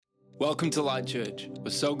Welcome to Light Church. We're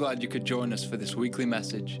so glad you could join us for this weekly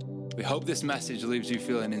message. We hope this message leaves you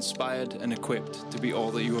feeling inspired and equipped to be all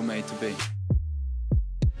that you were made to be.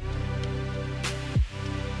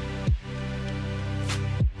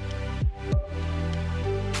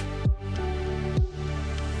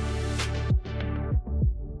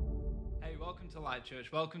 Hey, welcome to Light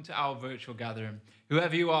Church. Welcome to our virtual gathering.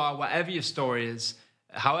 Whoever you are, whatever your story is,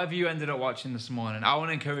 however you ended up watching this morning, I want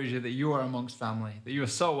to encourage you that you are amongst family, that you are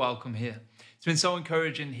so welcome here. It's been so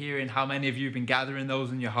encouraging hearing how many of you have been gathering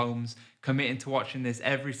those in your homes, committing to watching this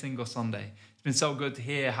every single Sunday. It's been so good to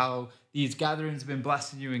hear how these gatherings have been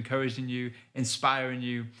blessing you, encouraging you, inspiring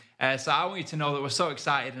you. So I want you to know that we're so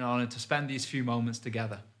excited and honored to spend these few moments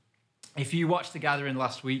together. If you watched the gathering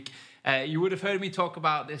last week, you would have heard me talk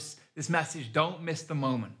about this message, don't miss the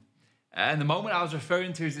moment. And the moment I was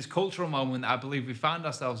referring to is this cultural moment that I believe we find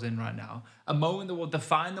ourselves in right now, a moment that will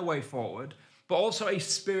define the way forward, but also a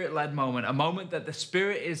spirit-led moment, a moment that the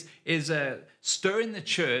Spirit is stirring the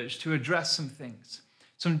church to address some things,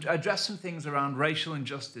 around racial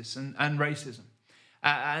injustice and racism.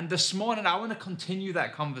 And this morning, I want to continue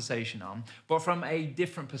that conversation on, but from a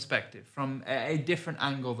different perspective, from a different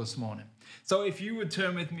angle this morning. So if you would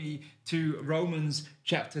turn with me to Romans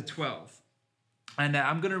chapter 12. And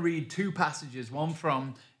I'm going to read two passages, one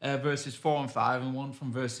from verses 4 and 5 and one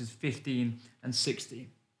from verses 15 and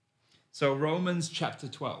 16. So Romans chapter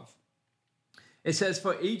 12. It says,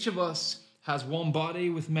 "For each of us has one body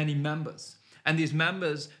with many members, and these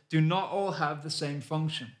members do not all have the same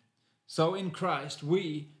function. So in Christ,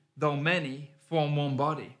 we, though many, form one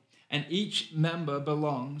body, and each member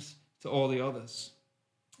belongs to all the others."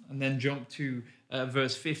 And then jump to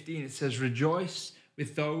verse 15. It says, "Rejoice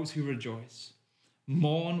with those who rejoice.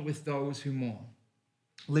 Mourn with those who mourn.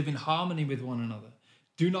 Live in harmony with one another.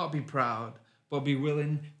 Do not be proud, but be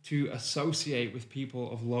willing to associate with people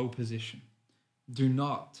of low position. Do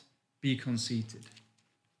not be conceited."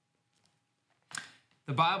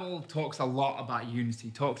 The Bible talks a lot about unity,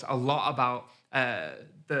 talks a lot about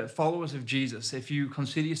the followers of Jesus. If you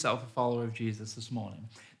consider yourself a follower of Jesus this morning,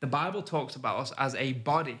 the Bible talks about us as a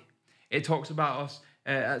body. It talks about us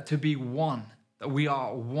to be one, that we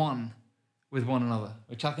are one with one another,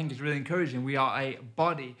 which I think is really encouraging. We are a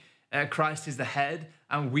body. Christ is the head,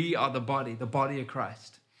 and we are the body of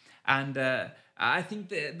Christ. And I think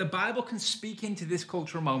that the Bible can speak into this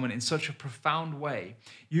cultural moment in such a profound way,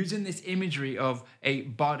 using this imagery of a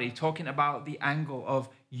body, talking about the angle of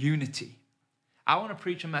unity. I want to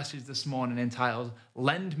preach a message this morning entitled,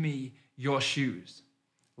 "Lend Me Your Shoes."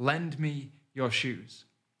 Lend me your shoes.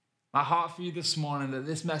 My heart for you this morning that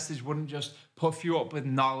this message wouldn't just puff you up with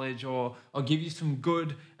knowledge or give you some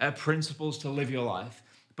good principles to live your life,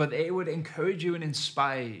 but it would encourage you and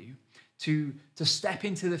inspire you to step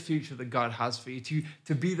into the future that God has for you,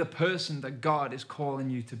 to be the person that God is calling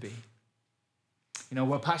you to be. You know,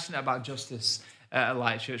 we're passionate about justice at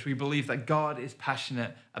Light Church. We believe that God is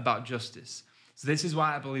passionate about justice. So this is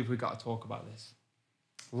why I believe we've got to talk about this.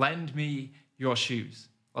 Lend me your shoes.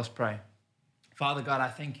 Let's pray. Father God, I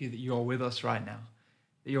thank you that you are with us right now.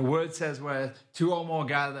 That your word says where two or more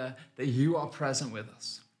gather, that you are present with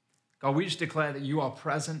us. God, we just declare that you are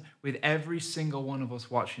present with every single one of us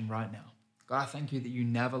watching right now. God, I thank you that you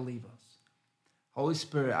never leave us. Holy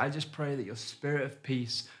Spirit, I just pray that your spirit of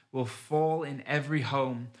peace will fall in every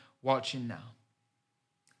home watching now.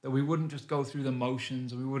 That we wouldn't just go through the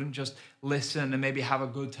motions, and we wouldn't just listen and maybe have a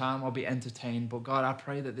good time or be entertained. But God, I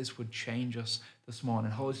pray that this would change us this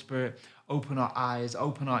morning. Holy Spirit, open our eyes,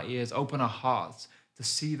 open our ears, open our hearts to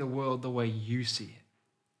see the world the way you see it.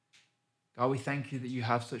 God, we thank you that you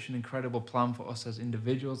have such an incredible plan for us as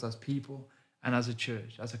individuals, as people, and as a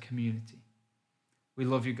church, as a community. We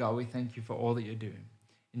love you, God. We thank you for all that you're doing.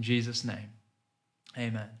 In Jesus' name,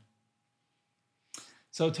 amen.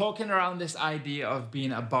 So talking around this idea of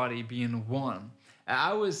being a body, being one,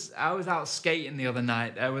 I was out skating the other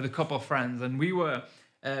night with a couple of friends, and we were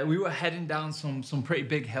heading down some pretty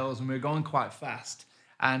big hills, and we were going quite fast.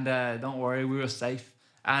 And don't worry, we were safe.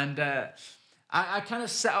 And I kind of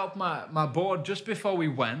set up my board just before we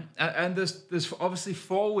went, and there's obviously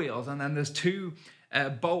four wheels, and then there's two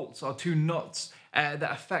bolts or two nuts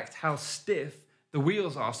that affect how stiff the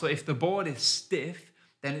wheels are. So if the board is stiff,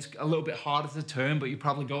 then it's a little bit harder to turn, but you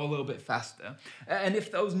probably go a little bit faster. And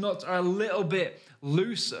if those nuts are a little bit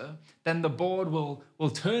looser, then the board will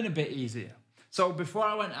turn a bit easier. So before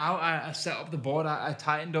I went out, I set up the board. I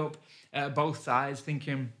tightened up both sides,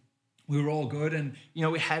 thinking we were all good. And, you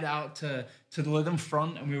know, we head out to the Lytham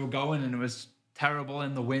front, and we were going, and it was terrible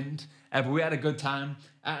in the wind. But we had a good time.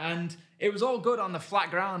 And it was all good on the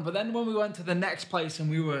flat ground. But then when we went to the next place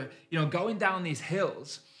and we were, going down these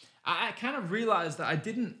hills, I kind of realized that I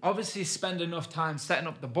didn't obviously spend enough time setting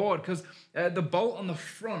up the board because the bolt on the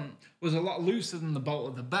front was a lot looser than the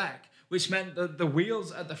bolt at the back, which meant that the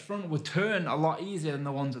wheels at the front would turn a lot easier than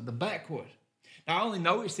the ones at the back would. Now, I only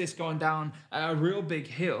noticed this going down a real big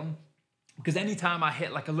hill because anytime I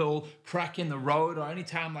hit like a little crack in the road or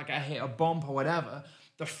anytime like I hit a bump or whatever,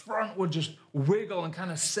 the front would just wiggle and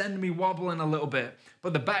kind of send me wobbling a little bit,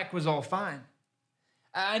 but the back was all fine.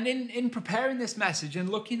 And in preparing this message and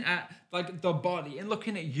looking at like the body and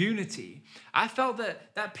looking at unity, I felt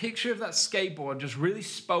that that picture of that skateboard just really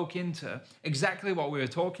spoke into exactly what we were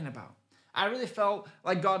talking about. I really felt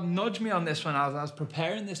like God nudged me on this when I was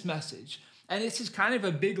preparing this message. And this is kind of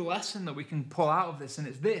a big lesson that we can pull out of this. And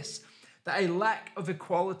it's this, that a lack of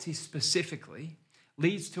equality specifically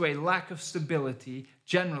leads to a lack of stability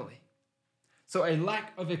generally. So a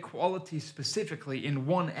lack of equality specifically in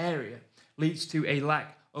one area leads to a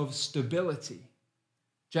lack of stability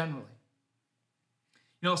generally.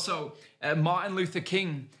 So Martin Luther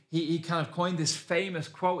King, he kind of coined this famous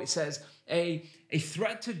quote. It says, a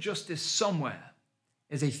threat to justice somewhere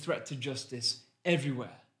is a threat to justice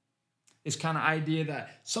everywhere. This kind of idea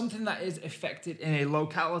that something that is affected in a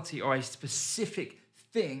locality or a specific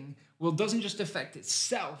thing doesn't just affect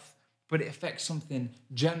itself, but it affects something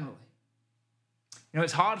generally.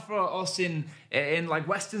 It's hard for us in like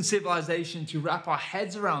Western civilization to wrap our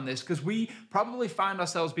heads around this because we probably find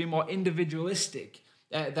ourselves being more individualistic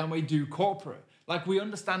than we do corporate. Like we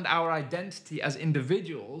understand our identity as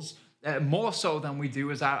individuals more so than we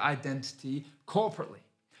do as our identity corporately.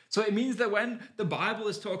 So it means that when the Bible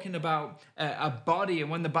is talking about a body and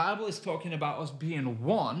when the Bible is talking about us being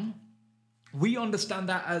one, we understand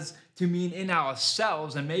that as to mean in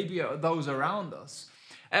ourselves and maybe those around us.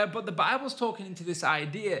 But the Bible's talking into this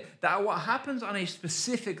idea that what happens on a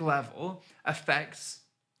specific level affects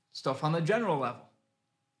stuff on the general level.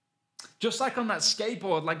 Just like on that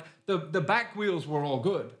skateboard, like the back wheels were all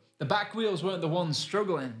good. The back wheels weren't the ones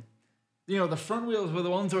struggling. The front wheels were the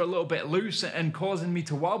ones that were a little bit loose and causing me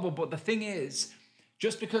to wobble. But the thing is,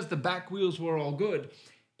 just because the back wheels were all good,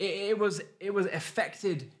 it was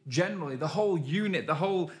affected generally. The whole unit, the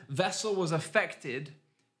whole vessel was affected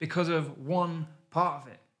because of one part of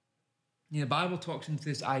it. The Bible talks into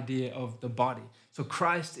this idea of the body. So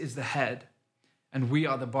Christ is the head and we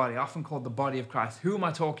are the body, often called the body of Christ. Who am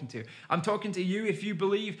I talking to? I'm talking to you if you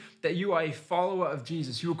believe that you are a follower of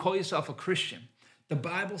Jesus. You will call yourself a Christian. The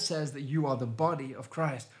Bible says that you are the body of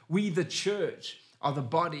Christ. We, the church, are the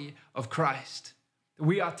body of Christ.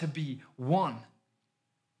 We are to be one.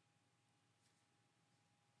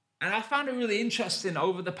 And I found it really interesting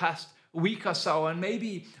over the past week or so, and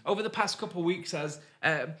maybe over the past couple of weeks, as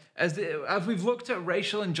we've looked at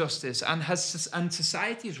racial injustice and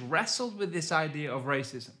society has wrestled with this idea of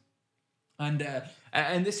racism,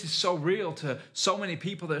 and this is so real to so many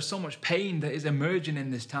people. There's so much pain that is emerging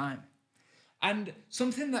in this time, and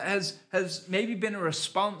something that has maybe been a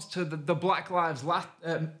response to the Black Lives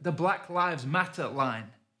Matter line,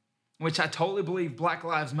 which I totally believe Black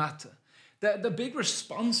Lives Matter. The big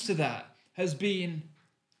response to that has been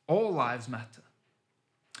all lives matter.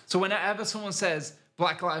 So whenever someone says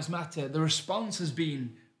Black Lives Matter, the response has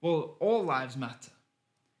been, well, all lives matter.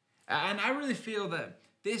 And I really feel that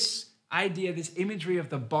this idea, this imagery of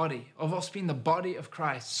the body, of us being the body of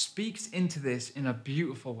Christ, speaks into this in a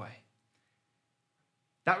beautiful way.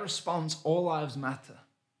 That response, all lives matter.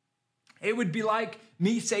 It would be like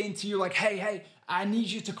me saying to you, like, hey, I need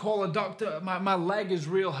you to call a doctor. My leg is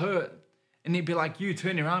real hurt. And it'd be like you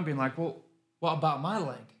turning around being like, well, what about my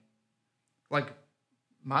leg? Like,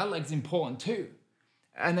 my leg's important too.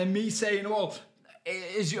 And then me saying, well,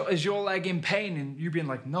 is your leg in pain? And you being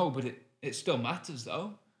like, no, but it still matters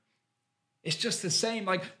though. It's just the same.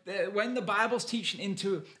 Like when the Bible's teaching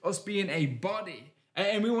into us being a body,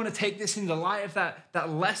 and we want to take this in the light of that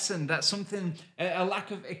lesson, that something, a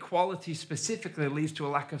lack of equality specifically leads to a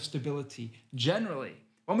lack of stability generally.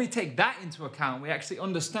 When we take that into account, we actually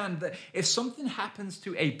understand that if something happens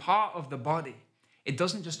to a part of the body, it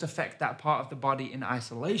doesn't just affect that part of the body in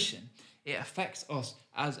isolation. It affects us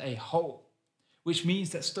as a whole, which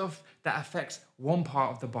means that stuff that affects one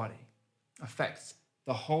part of the body affects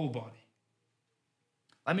the whole body.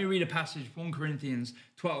 Let me read a passage, 1 Corinthians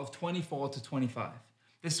 12, 24 to 25.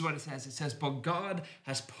 This is what it says. It says, but God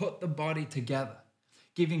has put the body together,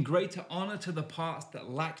 giving greater honor to the parts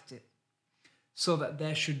that lacked it, so that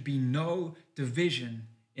there should be no division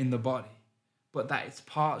in the body, but that its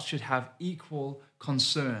parts should have equal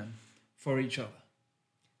concern for each other.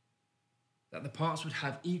 That the parts would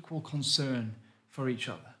have equal concern for each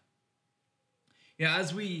other.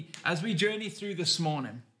 As we journey through this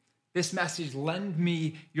morning, This message, lend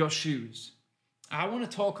me your shoes. I want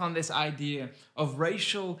to talk on this idea of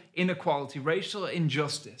racial inequality, racial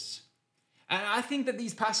injustice. And I think that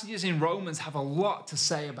these passages in Romans have a lot to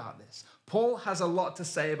say about this. Paul has a lot to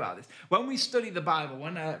say about this. When we study the Bible,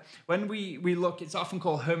 when we look, it's often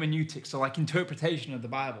called hermeneutics, so like interpretation of the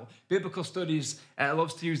Bible. Biblical studies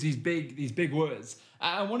loves to use these big words.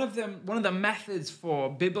 And one of the methods for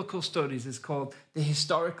biblical studies is called the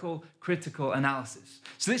historical critical analysis.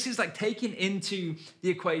 So this is like taking into the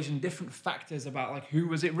equation different factors about like who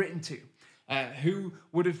was it written to. Who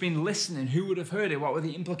would have been listening? Who would have heard it? What were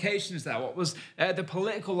the implications there? What was the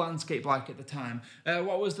political landscape like at the time?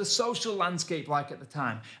 What was the social landscape like at the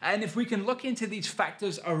time? And if we can look into these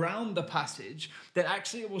factors around the passage, then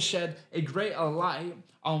actually it will shed a greater light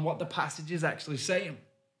on what the passage is actually saying.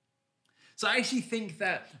 So I actually think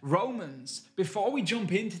that Romans, before we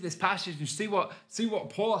jump into this passage and see what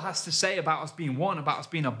Paul has to say about us being one, about us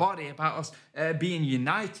being a body, about us being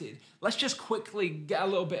united, let's just quickly get a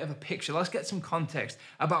little bit of a picture. Let's get some context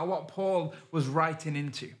about what Paul was writing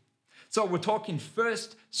into. So we're talking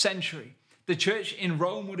first century. The church in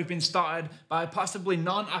Rome would have been started by possibly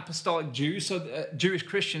non-apostolic Jews, so Jewish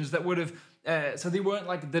Christians that would have so they weren't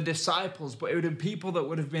like the disciples, but it would have been people that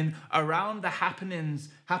would have been around the happenings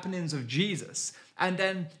of Jesus. And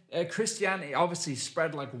then Christianity obviously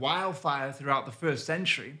spread like wildfire throughout the first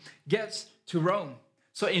century, gets to Rome.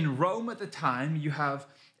 So in Rome at the time, you have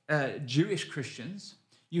Jewish Christians,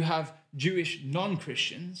 you have Jewish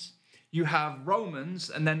non-Christians, you have Romans,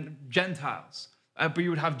 and then Gentiles. But you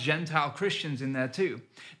would have Gentile Christians in there too.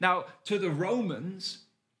 Now, to the Romans,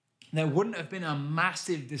 there wouldn't have been a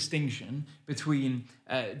massive distinction between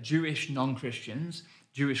Jewish non-Christians,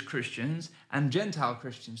 Jewish Christians, and Gentile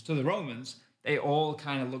Christians. To the Romans, they all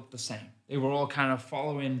kind of looked the same. They were all kind of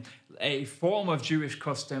following a form of Jewish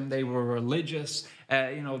custom. They were religious.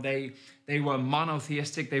 They were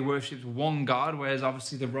monotheistic. They worshipped one God, whereas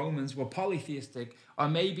obviously the Romans were polytheistic, or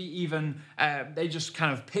maybe even they just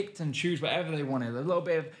kind of picked and choose whatever they wanted. A little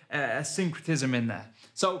bit of syncretism in there.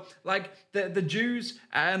 So like the Jews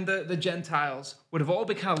and the Gentiles would have all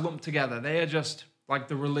been kind of lumped together. They are just like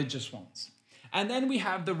the religious ones. And then we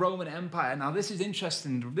have the Roman Empire. Now, this is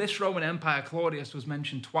interesting. This Roman Empire, Claudius, was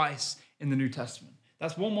mentioned twice in the New Testament.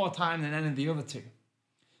 That's one more time than any of the other two.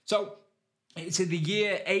 So it's in the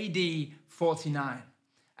year AD 49.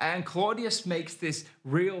 And Claudius makes this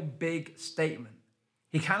real big statement.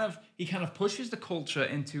 He kind of pushes the culture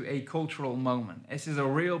into a cultural moment. This is a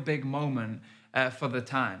real big moment for the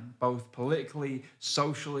time, both politically,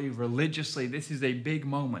 socially, religiously. This is a big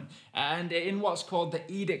moment. And in what's called the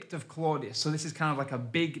Edict of Claudius, so this is kind of like a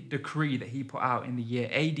big decree that he put out in the year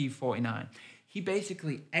AD 49, he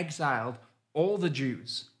basically exiled all the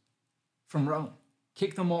Jews from Rome,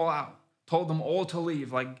 kicked them all out, told them all to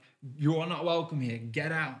leave, like, you are not welcome here,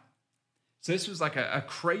 get out. So this was like a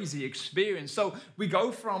crazy experience. So we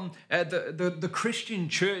go from the Christian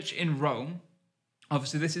church in Rome.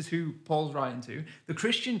 Obviously, this is who Paul's writing to. The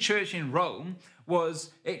Christian church in Rome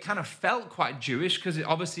it kind of felt quite Jewish because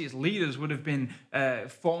obviously its leaders would have been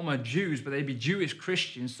former Jews, but they'd be Jewish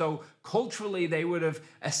Christians. So culturally, they would have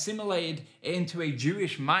assimilated into a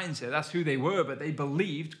Jewish mindset. That's who they were, but they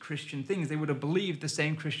believed Christian things. They would have believed the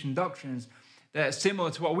same Christian doctrines that are similar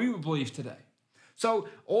to what we would believe today. So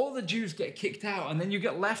all the Jews get kicked out, and then you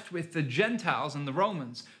get left with the Gentiles and the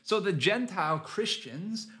Romans. So the Gentile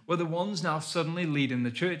Christians were the ones now suddenly leading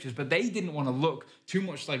the churches, but they didn't want to look too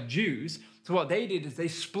much like Jews. So what they did is they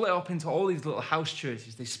split up into all these little house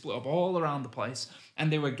churches. They split up all around the place,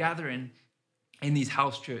 and they were gathering in these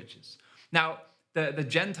house churches. Now, the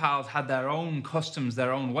Gentiles had their own customs,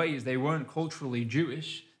 their own ways. They weren't culturally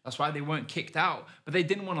Jewish. That's why they weren't kicked out. But they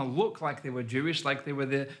didn't want to look like they were Jewish, like they were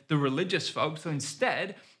the religious folks. So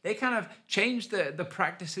instead, they kind of changed the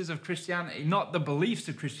practices of Christianity, not the beliefs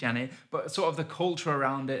of Christianity, but sort of the culture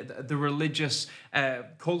around it, the religious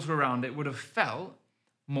culture around it would have felt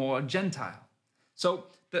more Gentile. So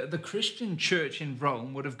the Christian church in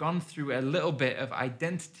Rome would have gone through a little bit of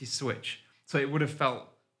identity switch. So it would have felt,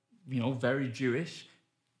 very Jewish.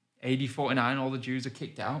 AD 49, all the Jews are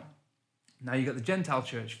kicked out. Now you got the Gentile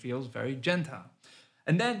church, feels very Gentile.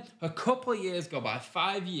 And then a couple of years go by,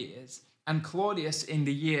 5 years, and Claudius in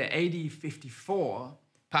the year AD 54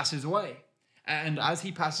 passes away. And as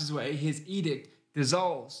he passes away, his edict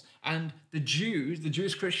dissolves. And the Jews, the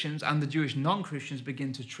Jewish Christians and the Jewish non-Christians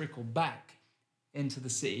begin to trickle back into the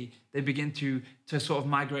city. They begin to sort of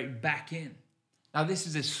migrate back in. Now this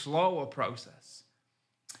is a slower process.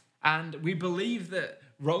 And we believe that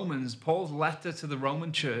Paul's letter to the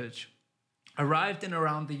Roman church, arrived in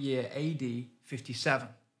around the year AD 57.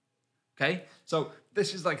 Okay? So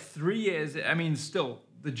this is like 3 years. I mean, still,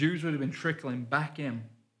 the Jews would have been trickling back in,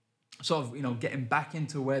 sort of, getting back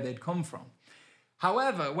into where they'd come from.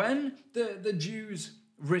 However, when the Jews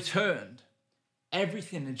returned,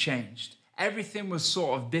 everything had changed. Everything was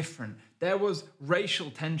sort of different. There was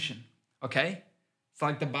racial tension, okay? It's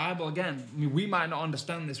like the Bible, again, I mean, we might not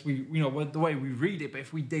understand this, the way we read it, but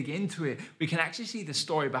if we dig into it, we can actually see the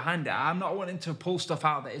story behind it. I'm not wanting to pull stuff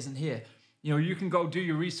out that isn't here. You can go do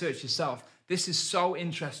your research yourself. This is so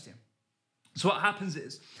interesting. So what happens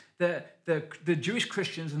is the Jewish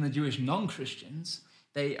Christians and the Jewish non-Christians,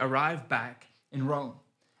 they arrive back in Rome.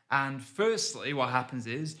 And firstly, what happens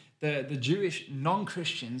is the Jewish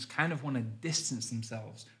non-Christians kind of want to distance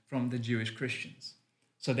themselves from the Jewish Christians.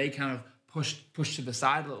 So they kind of push to the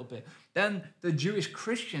side a little bit. Then the Jewish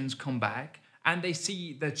Christians come back and they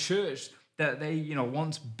see the church that they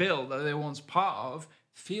once built, that they were once part of,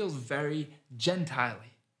 feels very Gentile-y.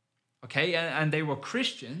 Okay, and they were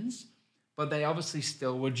Christians, but they obviously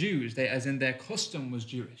still were Jews. As in their custom was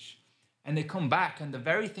Jewish. And they come back, and the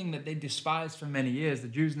very thing that they despised for many years, the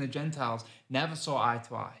Jews and the Gentiles, never saw eye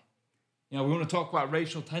to eye. We want to talk about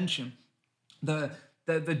racial tension. The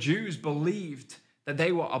Jews believed that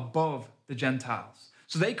they were above the Gentiles.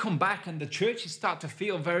 So they come back, and the churches start to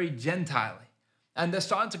feel very Gentile-y. And they're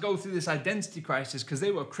starting to go through this identity crisis because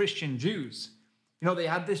they were Christian Jews. They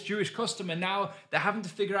had this Jewish custom, and now they're having to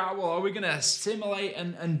figure out, well, are we going to assimilate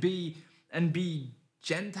and be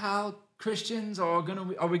Gentile Christians, or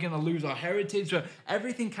are we going to lose our heritage? Or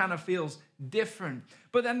everything kind of feels different.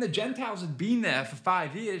 But then the Gentiles had been there for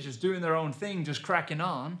 5 years, just doing their own thing, just cracking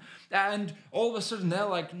on. And all of a sudden they're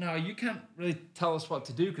like, no, you can't really tell us what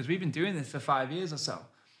to do because we've been doing this for 5 years or so.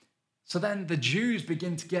 So then the Jews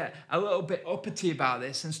begin to get a little bit uppity about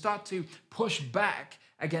this and start to push back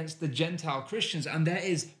against the Gentile Christians. And there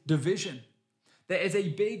is division. There is a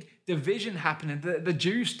big division happening. The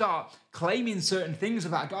Jews start claiming certain things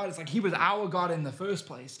about God. It's like he was our God in the first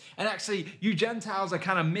place. And actually, you Gentiles are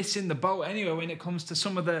kind of missing the boat anyway when it comes to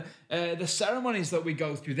some of the ceremonies that we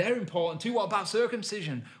go through. They're important too. What about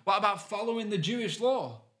circumcision? What about following the Jewish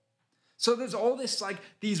law? So there's all this,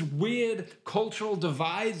 these weird cultural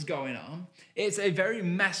divides going on. It's a very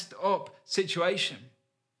messed up situation.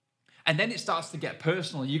 And then it starts to get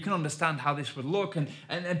personal. You can understand how this would look, and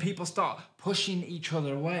people start pushing each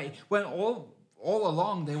other away. When all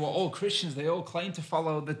along they were all Christians, they all claimed to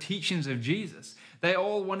follow the teachings of Jesus. They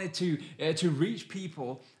all wanted to reach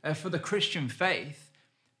people for the Christian faith,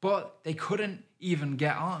 but they couldn't even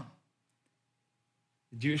get on.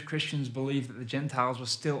 The Jewish Christians believed that the Gentiles were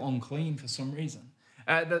still unclean for some reason.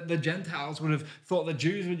 The Gentiles would have thought the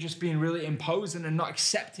Jews were just being really imposing and not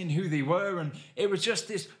accepting who they were, and it was just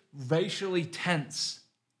this racially tense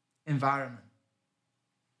environment.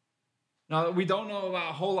 Now, we don't know about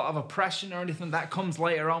a whole lot of oppression or anything. That comes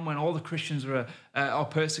later on when all the Christians are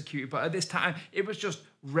persecuted. But at this time, it was just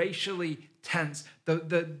racially tense. The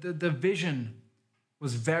division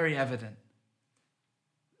was very evident.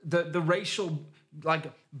 The racial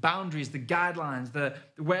boundaries, the guidelines,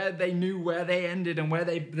 where they knew where they ended and where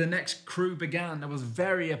the next crew began, that was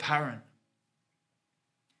very apparent.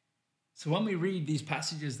 So when we read these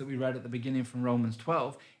passages that we read at the beginning from Romans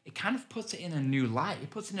 12, it kind of puts it in a new light.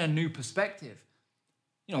 It puts it in a new perspective.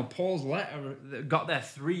 Paul's letter got there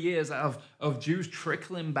 3 years of Jews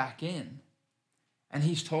trickling back in. And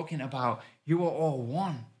he's talking about, you are all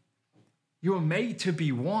one. You are made to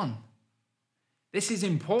be one. This is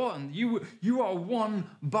important. You are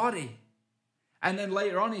one body. And then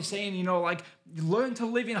later on he's saying, learn to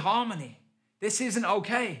live in harmony. This isn't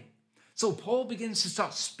okay. So Paul begins to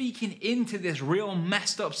start speaking into this real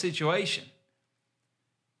messed up situation.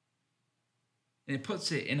 And it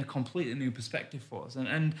puts it in a completely new perspective for us.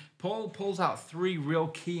 And Paul pulls out 3 real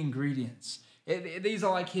key ingredients. These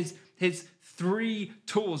are his 3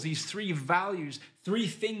 tools, these 3 values, 3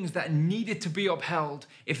 things that needed to be upheld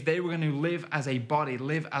if they were going to live as a body,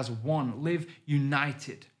 live as one, live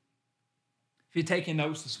united. If you're taking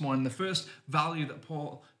notes this morning, the first value that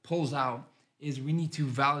Paul pulls out is we need to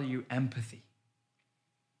value empathy.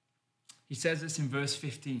 He says this in verse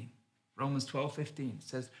 15, Romans 12:15. It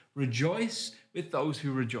says, rejoice with those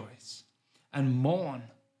who rejoice and mourn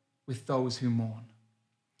with those who mourn.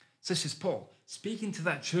 So this is Paul speaking to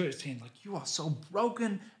that church saying, you are so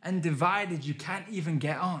broken and divided, you can't even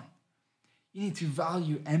get on. You need to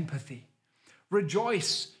value empathy.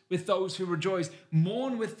 Rejoice with those who rejoice.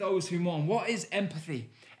 Mourn with those who mourn. What is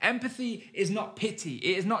empathy? Empathy is not pity.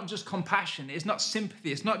 It is not just compassion. It's not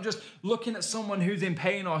sympathy. It's not just looking at someone who's in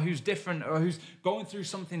pain or who's different or who's going through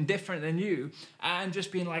something different than you and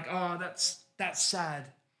just being like, oh, that's sad.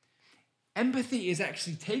 Empathy is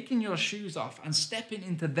actually taking your shoes off and stepping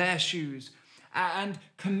into their shoes and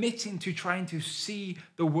committing to trying to see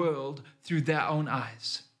the world through their own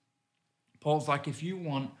eyes. Paul's like, if you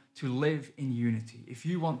want to live in unity, if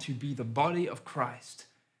you want to be the body of Christ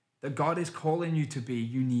that God is calling you to be,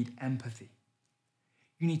 you need empathy.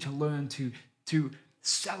 You need to learn to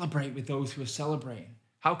celebrate with those who are celebrating.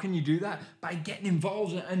 How can you do that? By getting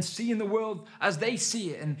involved and seeing the world as they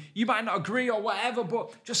see it. And you might not agree or whatever,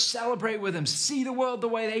 but just celebrate with them. See the world the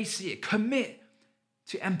way they see it. Commit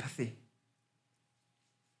to empathy.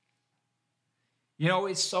 You know,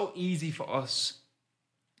 it's so easy for us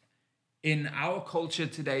in our culture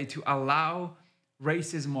today to allow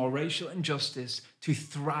racism or racial injustice to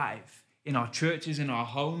thrive in our churches, in our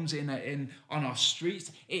homes, on our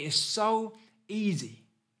streets. It is so easy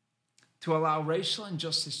to allow racial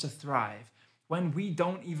injustice to thrive when we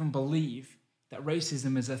don't even believe that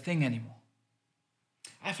racism is a thing anymore.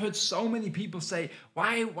 I've heard so many people say,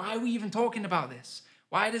 why are we even talking about this?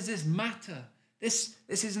 Why does this matter? This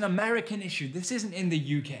is an American issue. This isn't in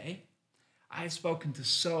the UK. I've spoken to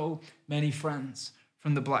so many friends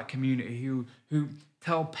from the Black community who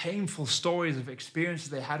tell painful stories of experiences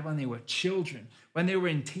they had when they were children, when they were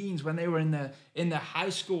in teens, when they were in the high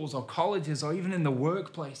schools or colleges or even in the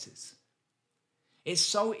workplaces. It's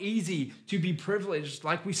so easy to be privileged.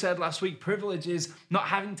 Like we said last week, privilege is not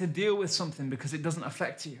having to deal with something because it doesn't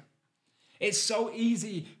affect you. It's so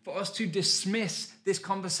easy for us to dismiss this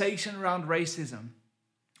conversation around racism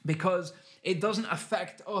because it doesn't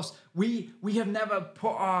affect us. We have never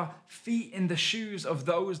put our feet in the shoes of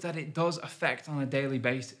those that it does affect on a daily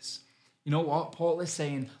basis. You know what? Paul is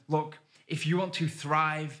saying, look, if you want to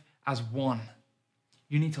thrive as one,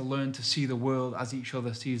 you need to learn to see the world as each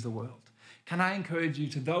other sees the world. Can I encourage you,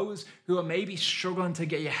 to those who are maybe struggling to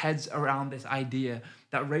get your heads around this idea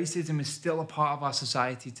that racism is still a part of our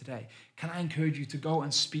society today, can I encourage you to go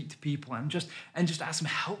and speak to people and just ask them,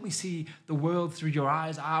 help me see the world through your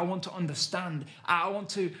eyes. I want to understand. I want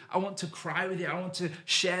to cry with you. I want to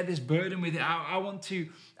share this burden with you. I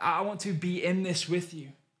want to be in this with you.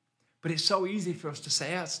 But it's so easy for us to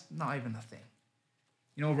say, that's not even a thing.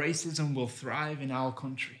 You know, racism will thrive in our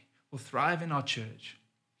country, will thrive in our church,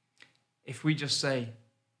 if we just say,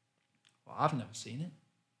 well, I've never seen it.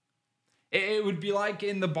 It would be like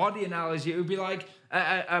in the body analogy, it would be like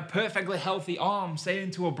a perfectly healthy arm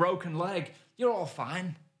saying to a broken leg, you're all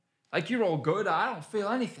fine. Like, you're all good. I don't feel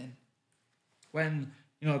anything. When,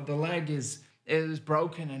 you know, the leg is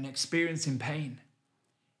broken and experiencing pain.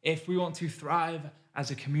 If we want to thrive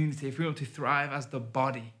as a community, if we want to thrive as the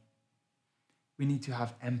body, we need to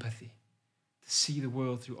have empathy to see the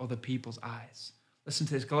world through other people's eyes. Listen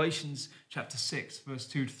to this, Galatians chapter 6, verse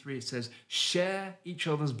 2-3, it says, share each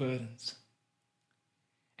other's burdens.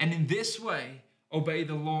 And in this way, obey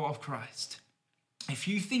the law of Christ. If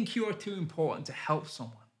you think you are too important to help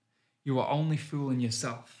someone, you are only fooling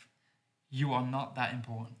yourself. You are not that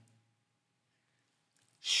important.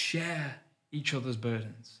 Share each other's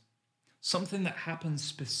burdens. Something that happens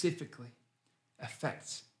specifically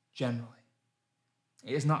affects generally.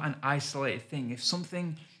 It is not an isolated thing. If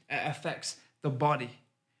something affects the body,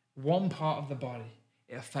 one part of the body,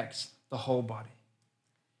 it affects the whole body.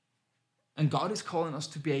 And God is calling us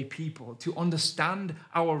to be a people, to understand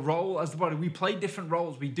our role as the body. We play different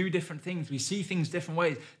roles, we do different things, we see things different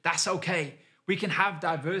ways. That's okay. We can have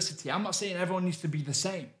diversity. I'm not saying everyone needs to be the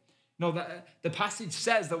same. No, the passage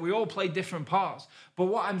says that we all play different parts. But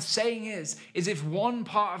what I'm saying is if one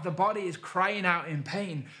part of the body is crying out in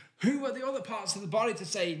pain, who are the other parts of the body to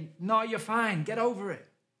say, no, you're fine, get over it?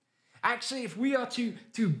 Actually, if we are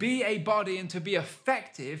to be a body and to be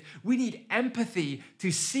effective, we need empathy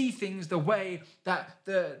to see things the way that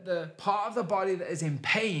the part of the body that is in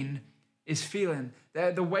pain is feeling,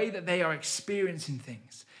 the way that they are experiencing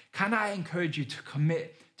things. Can I encourage you to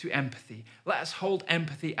commit to empathy? Let us hold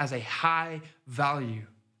empathy as a high value.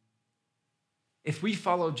 If we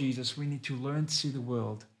follow Jesus, we need to learn to see the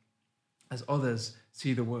world as others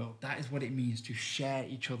see the world. That is what it means to share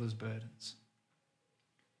each other's burdens.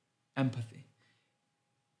 Empathy.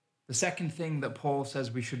 The second thing that Paul says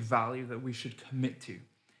we should value, that we should commit to,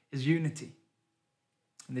 is unity.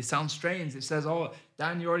 And this sounds strange. It says, oh,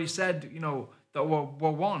 Dan, you already said, that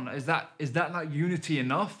we're one. Is that not unity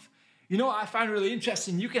enough? You know what I find really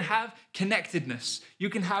interesting? You can have connectedness. You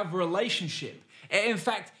can have relationship. In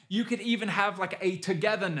fact, you could even have like a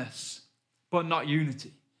togetherness, but not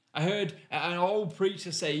unity. I heard an old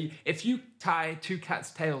preacher say, if you tie two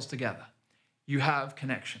cats' tails together, you have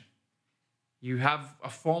connection. You have a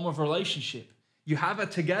form of relationship. You have a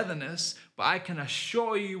togetherness, but I can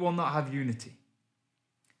assure you will not have unity.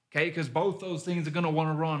 Okay, because both those things are going to want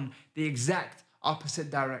to run the exact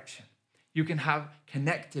opposite direction. You can have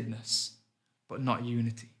connectedness, but not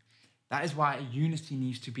unity. That is why unity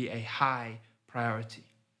needs to be a high priority.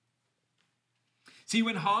 See,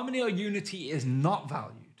 when harmony or unity is not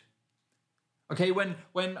valued, okay, when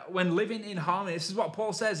living in harmony, this is what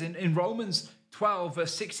Paul says in Romans 12,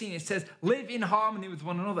 verse 16, it says, live in harmony with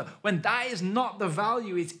one another. When that is not the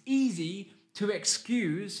value, it's easy to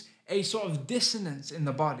excuse a sort of dissonance in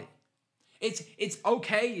the body. It's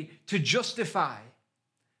okay to justify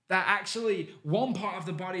that actually one part of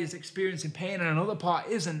the body is experiencing pain and another part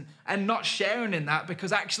isn't, and not sharing in that,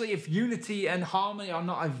 because actually if unity and harmony are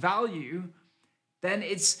not a value, then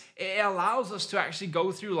it allows us to actually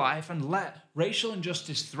go through life and let racial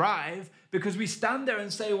injustice thrive, because we stand there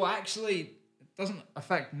and say, well, actually, it doesn't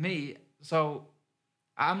affect me, so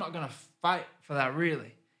I'm not going to fight for that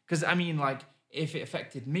really. Because, I mean, like, if it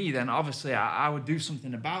affected me, then obviously I would do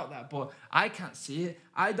something about that, but I can't see it.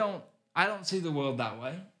 I don't see the world that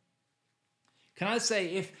way. Can I say,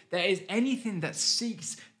 if there is anything that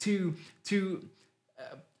seeks to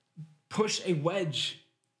push a wedge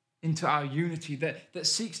into our unity, that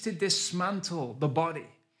seeks to dismantle the body,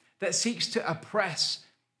 that seeks to oppress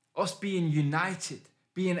us being united,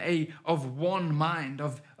 being of one mind,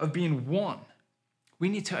 of being one, we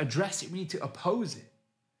need to address it, we need to oppose it.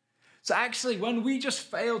 So actually, when we just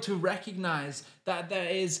fail to recognize that there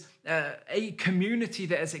is a community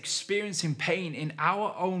that is experiencing pain in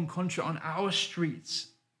our own country, on our streets,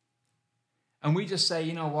 and we just say,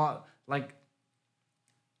 you know what, like,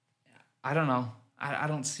 I don't know, I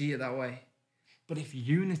don't see it that way. But if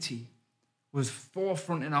unity was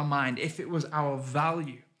forefront in our mind, if it was our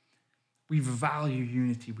value, we value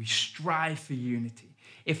unity, we strive for unity.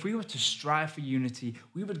 If we were to strive for unity,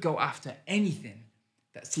 we would go after anything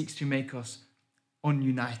that seeks to make us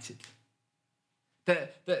ununited,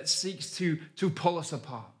 that seeks to pull us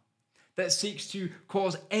apart, that seeks to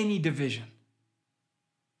cause any division.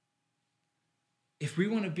 If we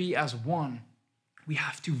want to be as one, we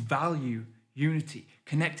have to value unity.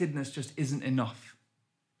 Connectedness just isn't enough.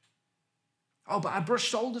 Oh, but I brush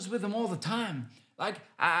shoulders with them all the time. Like,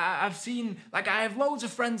 I've seen, like, I have loads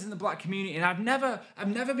of friends in the black community, and I've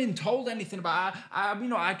never been told anything about it.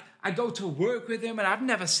 I go to work with them, and I've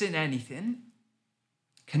never seen anything.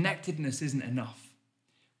 Connectedness isn't enough.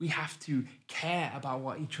 We have to care about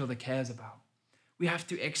what each other cares about. We have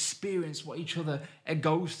to experience what each other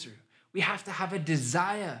goes through. We have to have a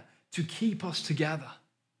desire to keep us together.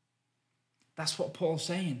 That's what Paul's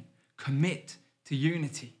saying. Commit to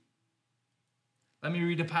unity. Let me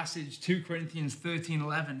read a passage, 2 Corinthians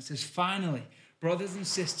 13:11. It says, finally, brothers and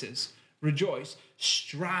sisters, rejoice,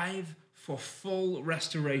 strive for full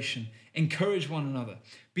restoration, encourage one another,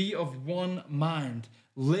 be of one mind,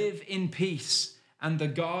 live in peace, and the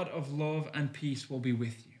God of love and peace will be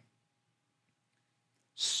with you.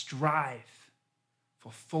 Strive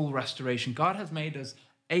for full restoration. God has made us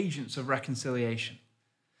agents of reconciliation.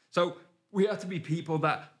 So we are to be people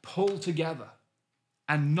that pull together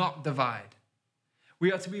and not divide.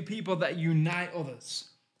 We are to be people that unite others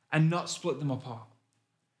and not split them apart.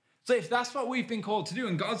 So if that's what we've been called to do,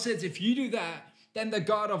 and God says, if you do that, then the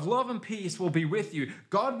God of love and peace will be with you.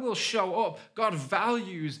 God will show up. God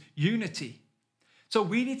values unity. So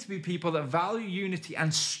we need to be people that value unity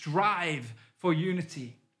and strive for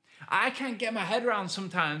unity. I can't get my head around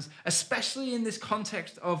sometimes, especially in this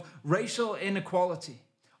context of racial inequality,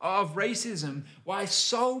 of racism, why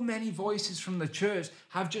so many voices from the church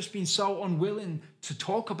have just been so unwilling to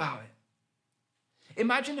talk about it.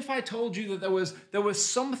 Imagine if I told you that there was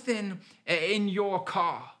something in your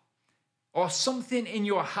car or something in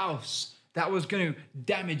your house that was going to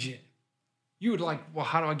damage it. You would like, well,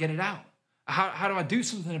 how do I get it out? How do I do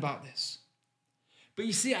something about this? But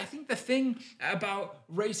you see, I think the thing about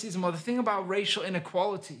racism, or the thing about racial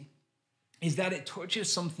inequality, is that it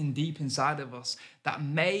touches something deep inside of us that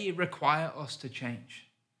may require us to change.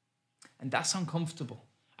 And that's uncomfortable.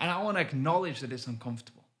 And I want to acknowledge that it's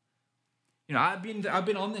uncomfortable. You know, I've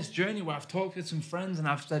been on this journey where I've talked with some friends and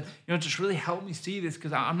I've said, you know, just really help me see this,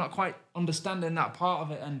 because I'm not quite understanding that part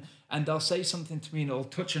of it. And they'll say something to me and it'll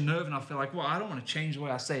touch a nerve, and I'll feel like, well, I don't want to change the way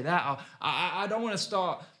I say that. Or I don't want to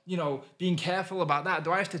start, you know, being careful about that.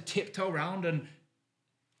 Do I have to tiptoe around? And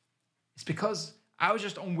it's because I was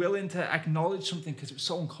just unwilling to acknowledge something because it was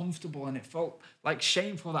so uncomfortable, and it felt like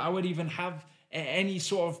shameful that I would even have any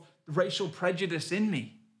sort of racial prejudice in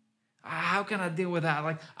me. How can I deal with that?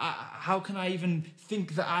 Like, how can I even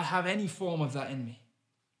think that I have any form of that in me?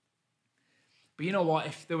 But you know what?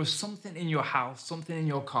 If there was something in your house, something in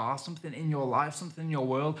your car, something in your life, something in your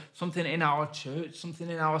world, something in our church, something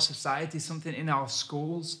in our society, something in our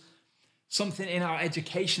schools, something in our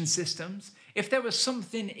education systems, if there was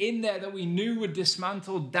something in there that we knew would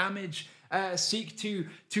dismantle, damage, seek to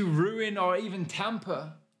ruin or even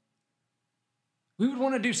tamper, we would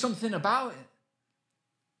want to do something about it.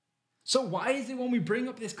 So why is it when we bring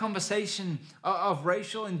up this conversation of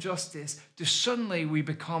racial injustice, do suddenly we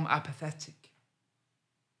become apathetic?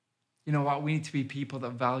 You know what? We need to be people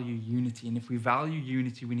that value unity. And if we value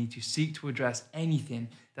unity, we need to seek to address anything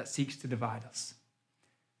that seeks to divide us.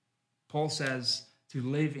 Paul says to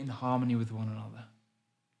live in harmony with one another.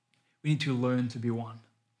 We need to learn to be one,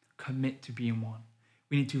 commit to being one.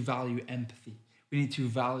 We need to value empathy. We need to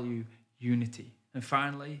value unity. And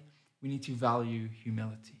finally, we need to value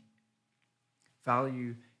humility.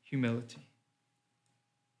 Value humility.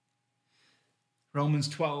 Romans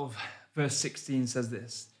 12, verse 16 says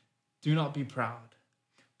this, do not be proud,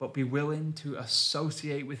 but be willing to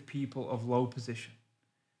associate with people of low position.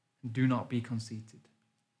 And do not be conceited.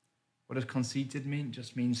 What does conceited mean? It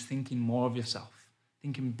just means thinking more of yourself,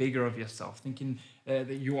 thinking bigger of yourself, thinking that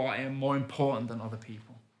you are more important than other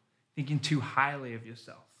people, thinking too highly of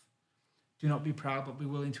yourself. Do not be proud, but be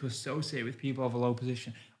willing to associate with people of a low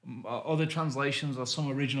position. Other translations or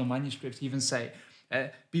some original manuscripts even say,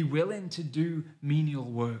 be willing to do menial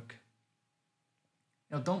work.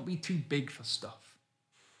 You know, don't be too big for stuff.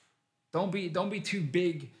 Don't be too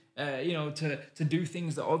big, to do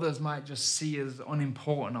things that others might just see as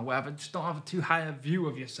unimportant or whatever. Just don't have a too high a view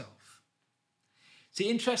of yourself. See,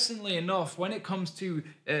 interestingly enough, when it comes to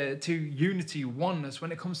unity, oneness,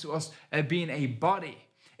 when it comes to us being a body,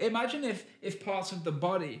 imagine if parts of the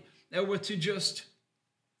body were to just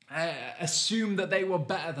assume that they were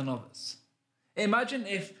better than others. Imagine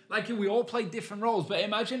if, like, we all play different roles, but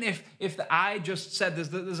imagine if the eye just said,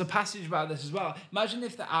 there's a passage about this as well. Imagine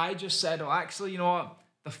if the eye just said, oh, actually, you know what?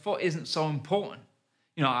 The foot isn't so important.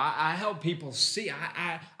 You know, I help people see.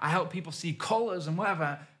 I help people see colors and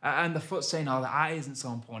whatever. And the foot saying, no, the eye isn't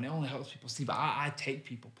so important. It only helps people see, but I take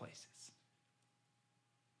people places.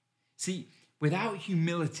 See, without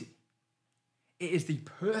humility, it is the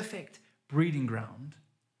perfect breeding ground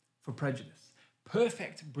for prejudice.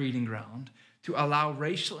 Perfect breeding ground to allow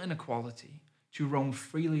racial inequality to roam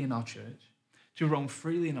freely in our church, to roam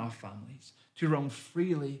freely in our families, to roam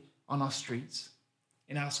freely on our streets,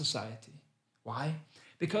 in our society. Why?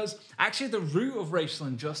 Because actually the root of racial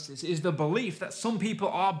injustice is the belief that some people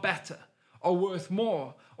are better or worth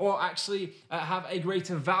more or actually have a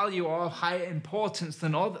greater value or of higher importance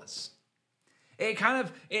than others.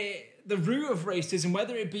 The root of racism,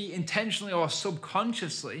 whether it be intentionally or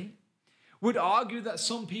subconsciously, would argue that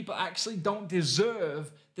some people actually don't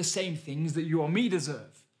deserve the same things that you or me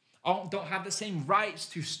deserve, or don't have the same rights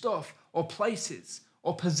to stuff or places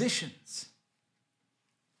or positions.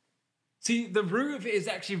 See, the root of it is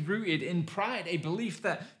actually rooted in pride, a belief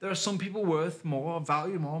that there are some people worth more,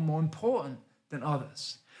 valued more important than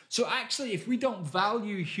others. So actually, if we don't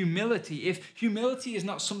value humility, if humility is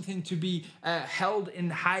not something to be held in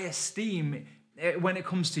high esteem when it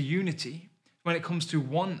comes to unity, when it comes to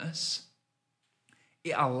oneness,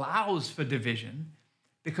 it allows for division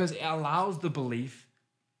because it allows the belief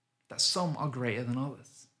that some are greater than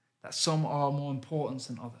others, that some are more important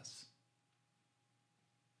than others.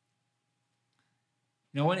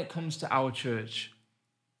 You know, when it comes to our church,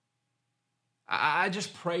 I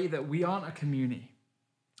just pray that we aren't a community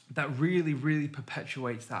that really, really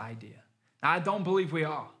perpetuates that idea. Now, I don't believe we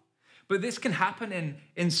are. But this can happen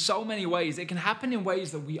in so many ways. It can happen in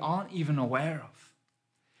ways that we aren't even aware of.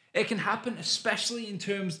 It can happen especially in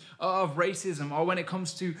terms of racism or when it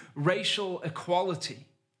comes to racial equality.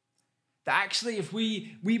 That actually, if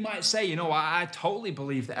we might say, you know, I totally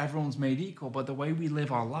believe that everyone's made equal, but the way we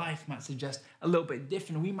live our life might suggest a little bit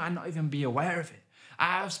different. We might not even be aware of it.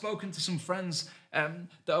 I've spoken to some friends that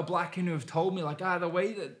are black and who have told me, like, the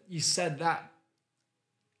way that you said that,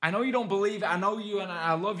 I know you don't believe it, I know you and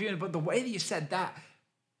I love you, but the way that you said that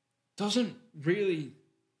doesn't really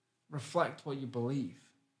reflect what you believe.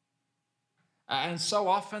 And so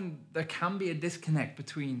often there can be a disconnect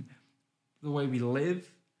between the way we live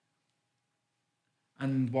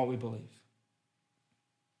and what we believe.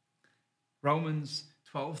 Romans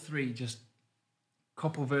 12:3, just a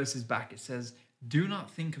couple verses back, it says, do not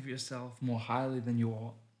think of yourself more highly than you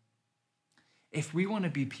ought. If we want to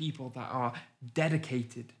be people that are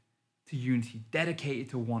dedicated to unity, dedicated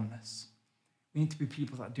to oneness, we need to be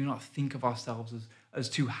people that do not think of ourselves as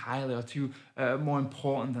too highly or too more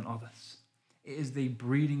important than others. It is the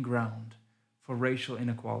breeding ground for racial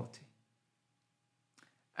inequality.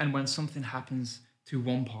 And when something happens to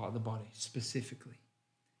one part of the body specifically,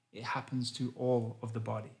 it happens to all of the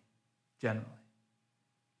body generally.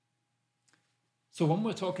 So when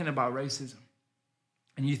we're talking about racism,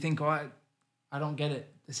 and you think, oh, I don't get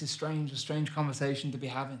it. This is strange, a strange conversation to be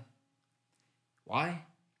having. Why?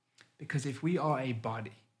 Because if we are a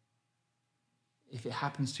body, if it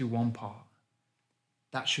happens to one part,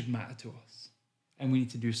 that should matter to us. And we need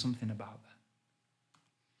to do something about that.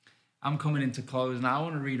 I'm coming into close, and I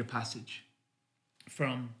want to read a passage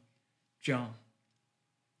from John.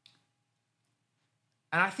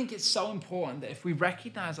 And I think it's so important that if we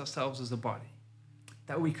recognize ourselves as a body,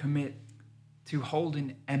 that we commit to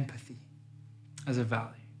holding empathy as a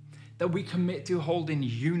value, that we commit to holding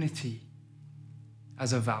unity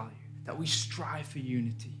as a value, that we strive for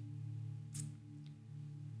unity,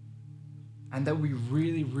 and that we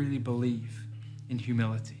really, really believe in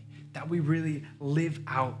humility, that we really live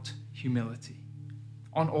out humility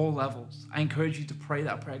on all levels. I encourage you to pray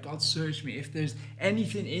that prayer. God, search me. If there's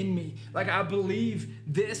anything in me, like I believe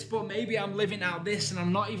this, but maybe I'm living out this and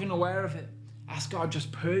I'm not even aware of it. Ask God,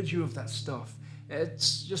 just purge you of that stuff.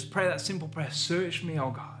 Just pray that simple prayer. Search me, oh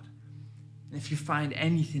God. And if you find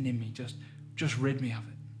anything in me, just rid me of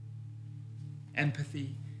it.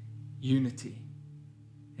 Empathy, unity,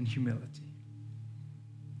 and humility.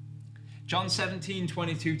 John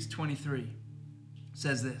 17:22-23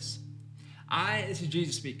 says this. This is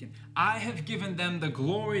Jesus speaking. I have given them the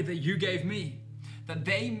glory that you gave me, that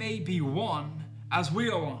they may be one as we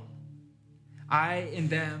are one. I in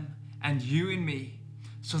them and you in me,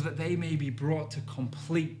 so that they may be brought to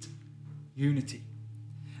complete unity.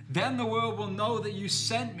 Then the world will know that you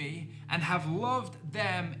sent me and have loved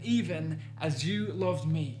them even as you loved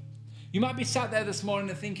me. You might be sat there this morning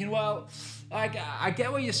and thinking, well, I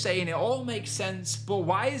get what you're saying. It all makes sense, but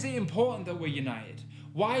why is it important that we're united?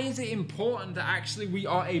 Why is it important that actually we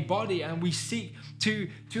are a body and we seek to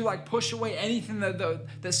push away anything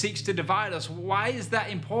that seeks to divide us? Why is that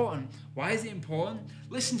important? Why is it important?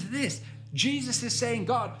 Listen to this. Jesus is saying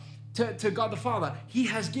to God the Father, he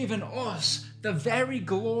has given us the very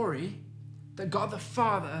glory that God the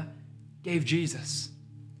Father gave Jesus.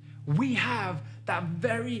 We have that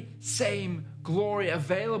very same glory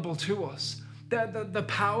available to us. The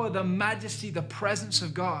power, the majesty, the presence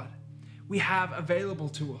of God we have available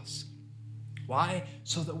to us. Why?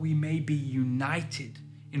 So that we may be united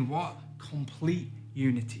in what? Complete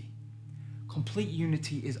unity. Complete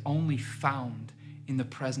unity is only found in the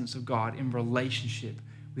presence of God, in relationship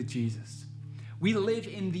with Jesus. We live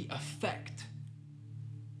in the effect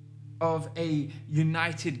of a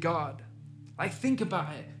united God. Like, think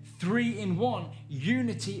about it. 3 in 1,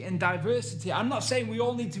 unity and diversity. I'm not saying we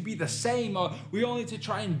all need to be the same or we all need to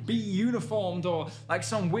try and be uniformed or like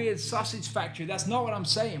some weird sausage factory. That's not what I'm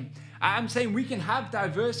saying. I'm saying we can have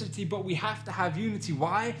diversity, but we have to have unity.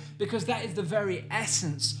 Why? Because that is the very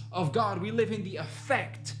essence of God. We live in the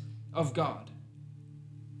effect of God.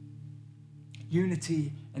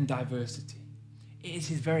 Unity and diversity. It is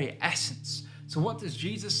his very essence. So what does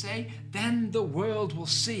Jesus say? Then the world will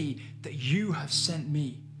see that you have sent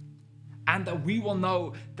me. And that we will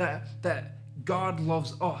know that God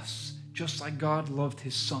loves us just like God loved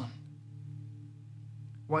his son.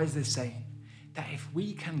 What is this saying? That if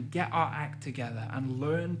we can get our act together and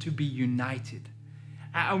learn to be united,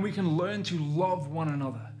 and we can learn to love one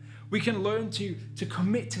another, we can learn to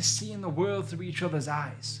commit to seeing the world through each other's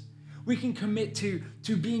eyes. We can commit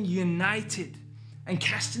to being united and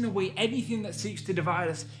casting away anything that seeks to divide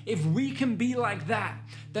us. If we can be like that,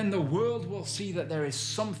 then the world will see that there is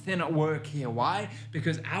something at work here. Why?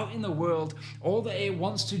 Because out in the world, all that it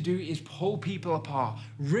wants to do is pull people apart,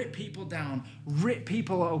 rip people down, rip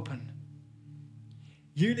people open.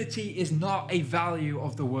 Unity is not a value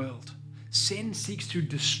of the world. Sin seeks to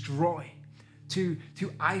destroy, to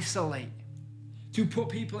isolate, to put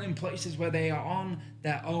people in places where they are on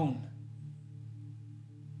their own.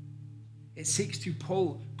 It seeks to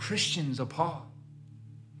pull Christians apart.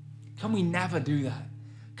 Can we never do that?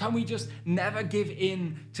 Can we just never give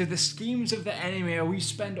in to the schemes of the enemy, or we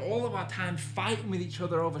spend all of our time fighting with each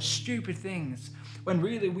other over stupid things when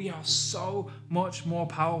really we are so much more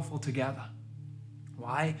powerful together?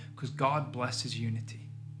 Why? Because God blesses unity.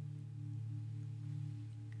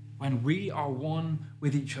 When we are one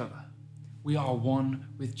with each other, we are one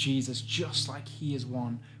with Jesus, just like he is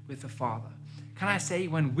one with the Father. Can I say,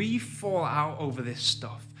 when we fall out over this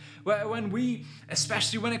stuff, when we,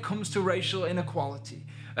 especially when it comes to racial inequality,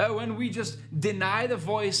 when we just deny the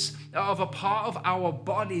voice of a part of our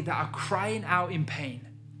body that are crying out in pain,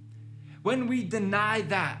 when we deny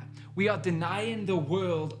that, we are denying the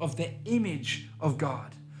world of the image of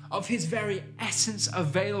God, of his very essence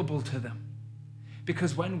available to them.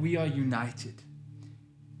 Because when we are united,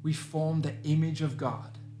 we form the image of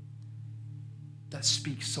God that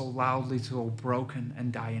speaks so loudly to a broken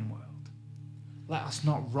and dying world. Let us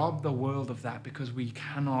not rob the world of that because we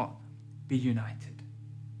cannot be united.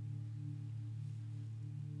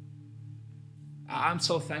 I'm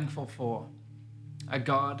so thankful for a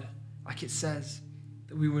God, like it says,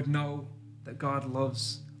 that we would know that God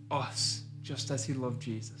loves us just as he loved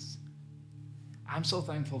Jesus. I'm so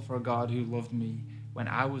thankful for a God who loved me when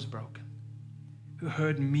I was broken, who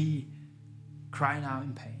heard me crying out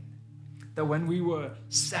in pain. That when we were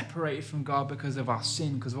separated from God because of our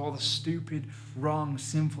sin, because of all the stupid, wrong,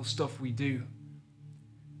 sinful stuff we do,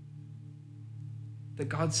 that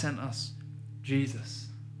God sent us Jesus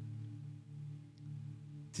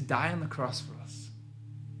to die on the cross for us.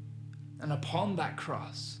 And upon that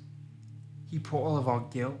cross, he put all of our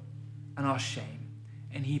guilt and our shame,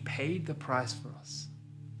 and he paid the price for us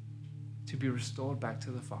to be restored back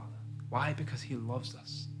to the Father. Why? Because he loves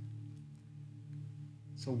us.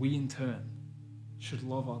 So we in turn should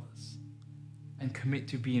love others and commit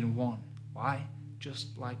to being one. Why?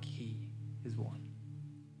 Just like he is one.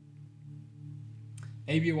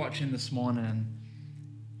 Maybe you're watching this morning and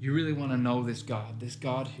you really want to know this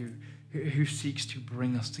God who seeks to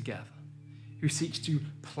bring us together, who seeks to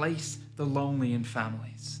place the lonely in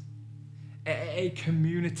families, a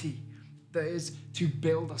community that is to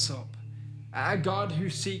build us up, a God who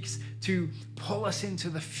seeks to pull us into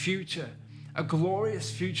the future, a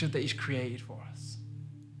glorious future that he's created for us.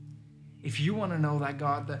 If you want to know that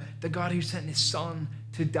God, the God who sent his son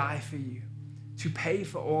to die for you, to pay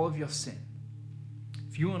for all of your sin,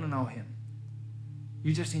 if you want to know him,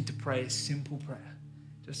 you just need to pray a simple prayer.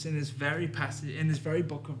 Just in this very passage, in this very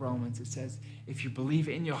book of Romans, it says, if you believe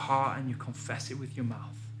it in your heart and you confess it with your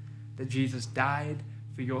mouth, that Jesus died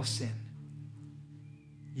for your sin,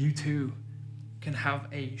 you too can have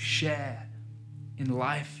a share in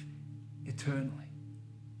life eternally,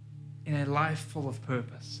 in a life full of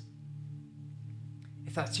purpose.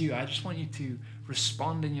 If that's you, I just want you to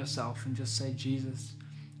respond in yourself and just say, Jesus,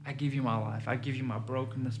 I give you my life. I give you my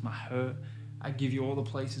brokenness, my hurt. I give you all the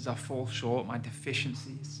places I fall short, my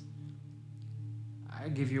deficiencies. I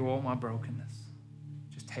give you all my brokenness.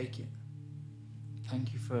 Just take it.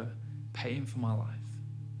 Thank you for paying for my life.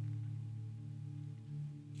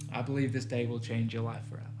 I believe this day will change your life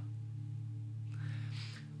forever.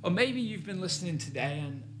 Or maybe you've been listening today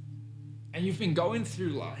and you've been going through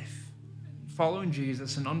life, following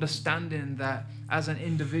Jesus and understanding that as an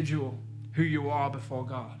individual who you are before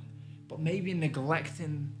God, but maybe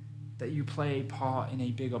neglecting that you play a part in a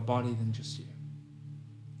bigger body than just you.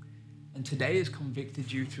 And today has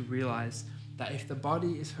convicted you to realize that if the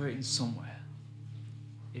body is hurting somewhere,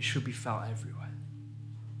 it should be felt everywhere.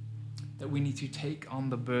 That we need to take on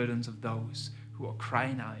the burdens of those who are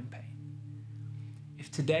crying out in pain. If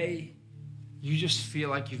today you just feel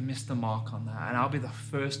like you've missed the mark on that, and I'll be the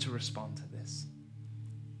first to respond to this,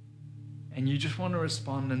 and you just want to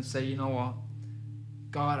respond and say, you know what,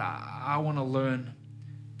 God, I want to learn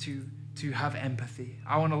to have empathy.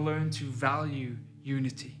 I want to learn to value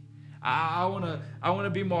unity. I want to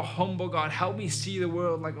be more humble, God. Help me see the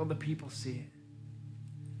world like other people see it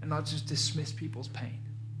and not just dismiss people's pain.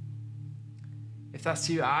 If that's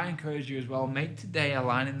you, I encourage you as well, make today a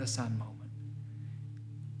line in the sand moment.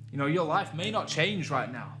 You know, your life may not change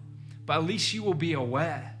right now, but at least you will be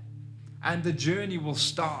aware and the journey will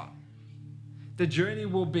start. The journey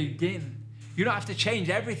will begin. You don't have to change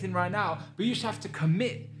everything right now, but you just have to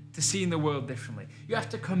commit to seeing the world differently. You have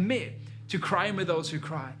to commit to crying with those who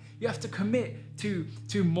cry. You have to commit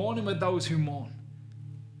to mourning with those who mourn,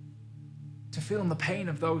 to feeling the pain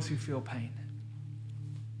of those who feel pain.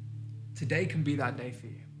 Today can be that day for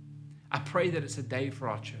you. I pray that it's a day for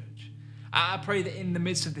our church. I pray that in the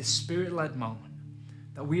midst of this spirit-led moment,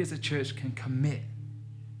 that we as a church can commit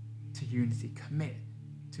to unity, commit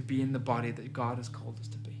to being the body that God has called us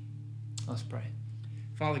to be. Let's pray.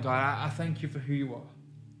 Father God, I thank you for who you are.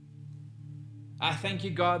 I thank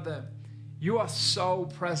you, God, that you are so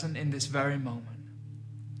present in this very moment.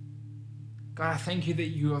 God, I thank you that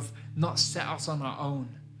you have not set us on our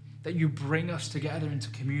own, that you bring us together into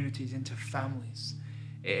communities, into families,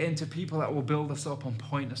 into people that will build us up and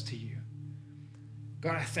point us to you.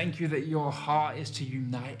 God, I thank you that your heart is to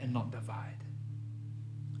unite and not divide.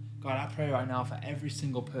 God, I pray right now for every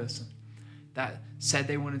single person that said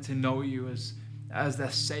they wanted to know you as their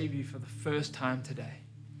Savior for the first time today,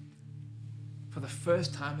 for the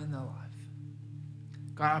first time in their life.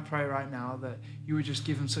 God, I pray right now that you would just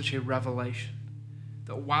give them such a revelation,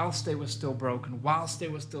 that whilst they were still broken, whilst they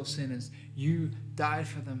were still sinners, you died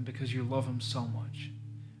for them because you love them so much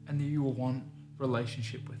and that you will want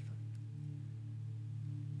relationship with them.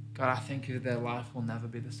 God, I thank you that their life will never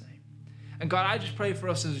be the same. And God, I just pray for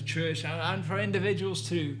us as a church and for individuals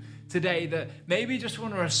too today that maybe just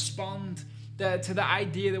want to respond to the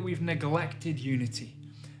idea that we've neglected unity,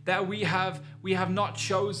 that we have not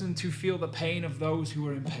chosen to feel the pain of those who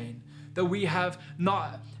are in pain, that we have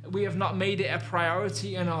not made it a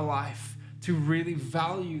priority in our life to really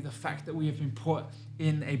value the fact that we have been put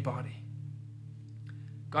in a body.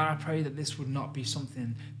 God, I pray that this would not be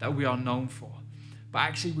something that we are known for, but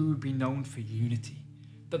actually we would be known for unity,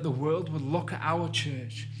 that the world would look at our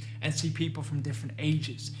church and see people from different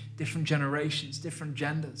ages, different generations, different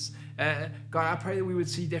genders. God, I pray that we would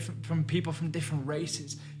see people from different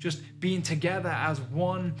races, just being together as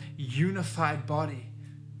one unified body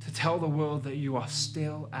to tell the world that you are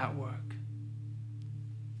still at work.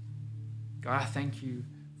 God, I thank you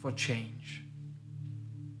for change.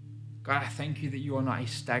 God, I thank you that you are not a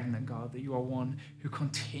stagnant God, that you are one who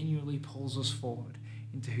continually pulls us forward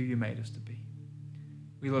into who you made us to be.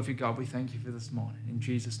 We love you, God. We thank you for this morning. In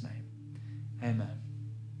Jesus' name, amen.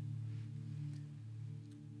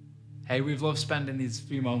 Hey, we've loved spending these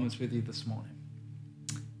few moments with you this morning.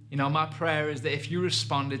 You know, my prayer is that if you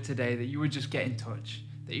responded today, that you would just get in touch,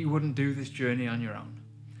 that you wouldn't do this journey on your own.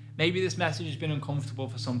 Maybe this message has been uncomfortable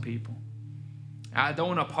for some people. I don't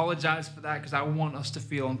want to apologize for that because I want us to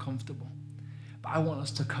feel uncomfortable, but I want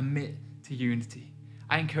us to commit to unity.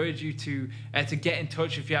 I encourage you to get in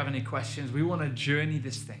touch if you have any questions. We want to journey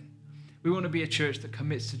this thing. We want to be a church that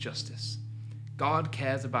commits to justice. God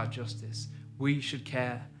cares about justice. We should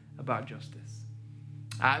care about justice.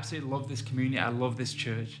 I absolutely love this community. I love this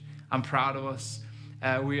church. I'm proud of us.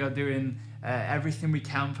 We are doing everything we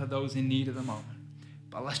can for those in need at the moment.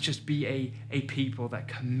 But let's just be a people that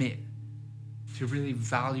commit to really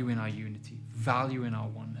valuing our unity, valuing our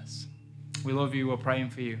oneness. We love you. We're praying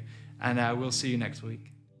for you. And we'll see you next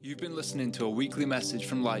week. You've been listening to a weekly message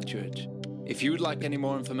from Light Church. If you would like any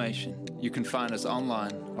more information, you can find us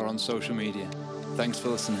online or on social media. Thanks for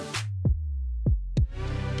listening.